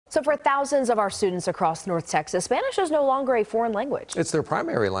So for thousands of our students across North Texas, Spanish is no longer a foreign language. It's their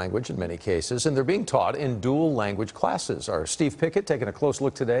primary language in many cases, and they're being taught in dual language classes. Our Steve Pickett taking a close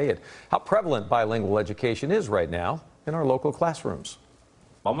look today at how prevalent bilingual education is right now in our local classrooms.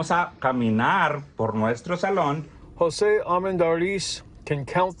 Vamos a caminar por nuestro salón. Jose Armendariz can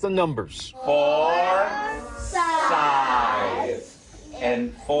count the numbers. 4 sides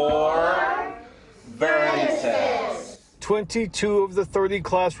and 4 vertices. 22 of the 30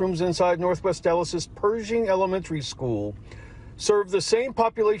 classrooms inside Northwest Dallas's Pershing Elementary School serve the same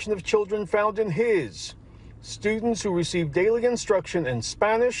population of children found in his, students who receive daily instruction in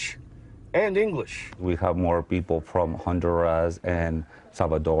Spanish and English. We have more people from Honduras and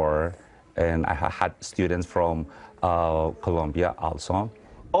Salvador, and I had students from Colombia also.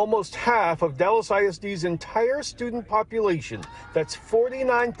 Almost half of Dallas ISD's entire student population, that's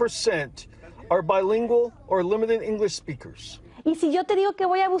 49%, are bilingual or limited English speakers. ¿Y si yo te digo que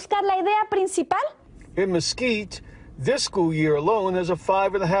voy a buscar la idea principal? In Mesquite, this school year alone has a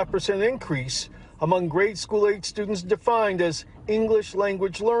 5.5% increase among grade school age students defined as English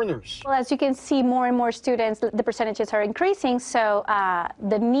language learners. Well, as you can see, more and more students, the percentages are increasing, so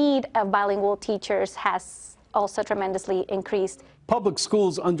the need of bilingual teachers has also tremendously increased. Public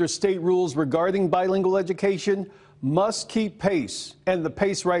schools under state rules regarding bilingual education must keep pace. And the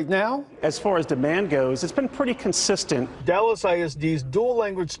pace right now? As far as demand goes, it's been pretty consistent. Dallas ISD's dual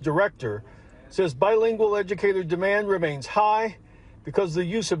language director says bilingual educator demand remains high because the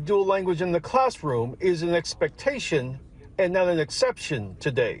use of dual language in the classroom is an expectation and not an exception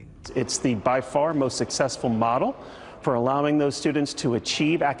today. It's the by far most successful model for allowing those students to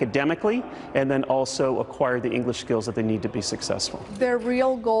achieve academically and then also acquire the English skills that they need to be successful. Their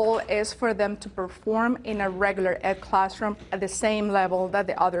real goal is for them to perform in a regular ed classroom at the same level that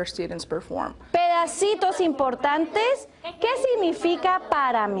the other students perform. Pedacitos importantes, ¿qué significa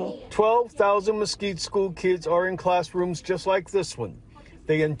para mí? 12,000 Mesquite school kids are in classrooms just like this one.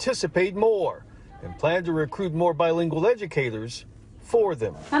 They anticipate more and plan to recruit more bilingual educators for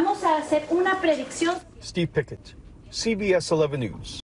them. Vamos a hacer una predicción. Steve Pickett, CBS 11 News.